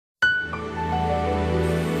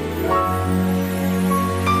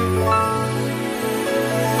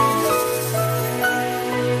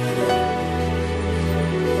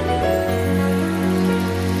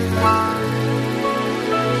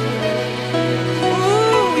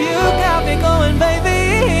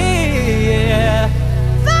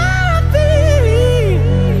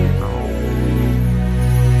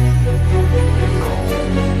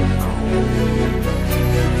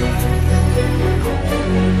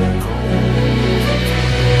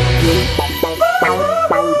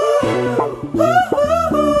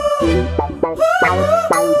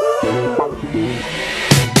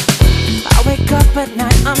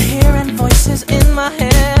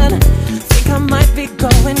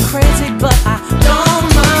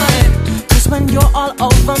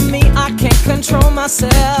control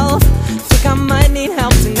myself. Think I might need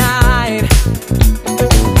help tonight.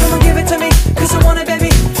 Come on, give it to me, 'cause I want it,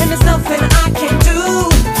 baby, and there's nothing I can do.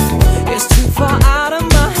 It's too far out of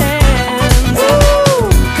my hands. Ooh,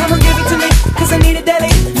 come on, give it to me, 'cause I need it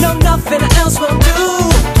daily. No, nothing else will do.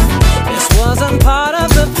 This wasn't part of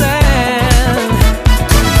the plan.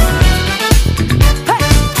 Hey,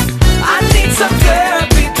 I need some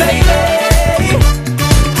therapy, baby.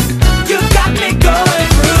 You got me going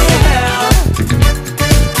through hell.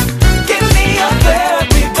 Give me a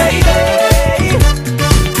therapy, baby.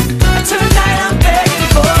 Tonight I'm begging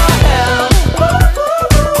for help.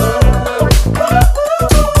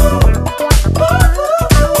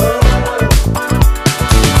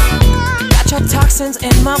 Got your toxins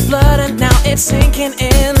in my blood and now it's sinking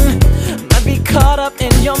in. Might be caught up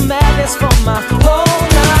in your madness for my whole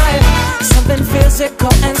life. Something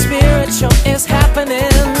physical and spiritual is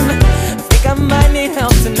happening. Think I might need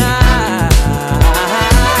help tonight.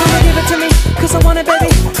 Come on, give it to me, 'cause I want it,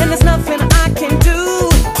 baby, and there's nothing I can do.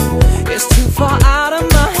 It's too far out of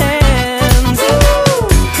my hands. Ooh,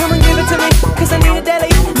 come on, give it to me, 'cause I need it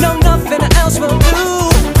daily. No, nothing else will do.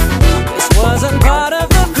 This wasn't part of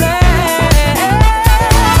the plan.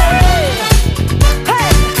 Hey,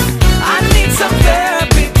 I need some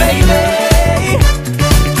therapy, baby.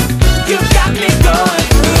 You got me going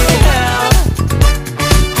through hell.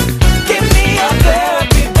 Give me a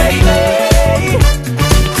therapy, baby.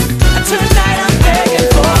 Tonight I'm begging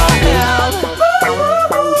for help.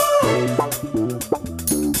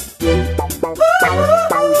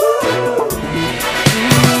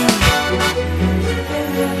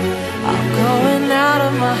 I'm going out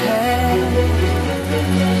of my head.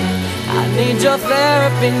 I need your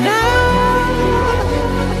therapy now.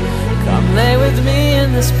 Come lay with me in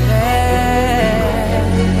this bed.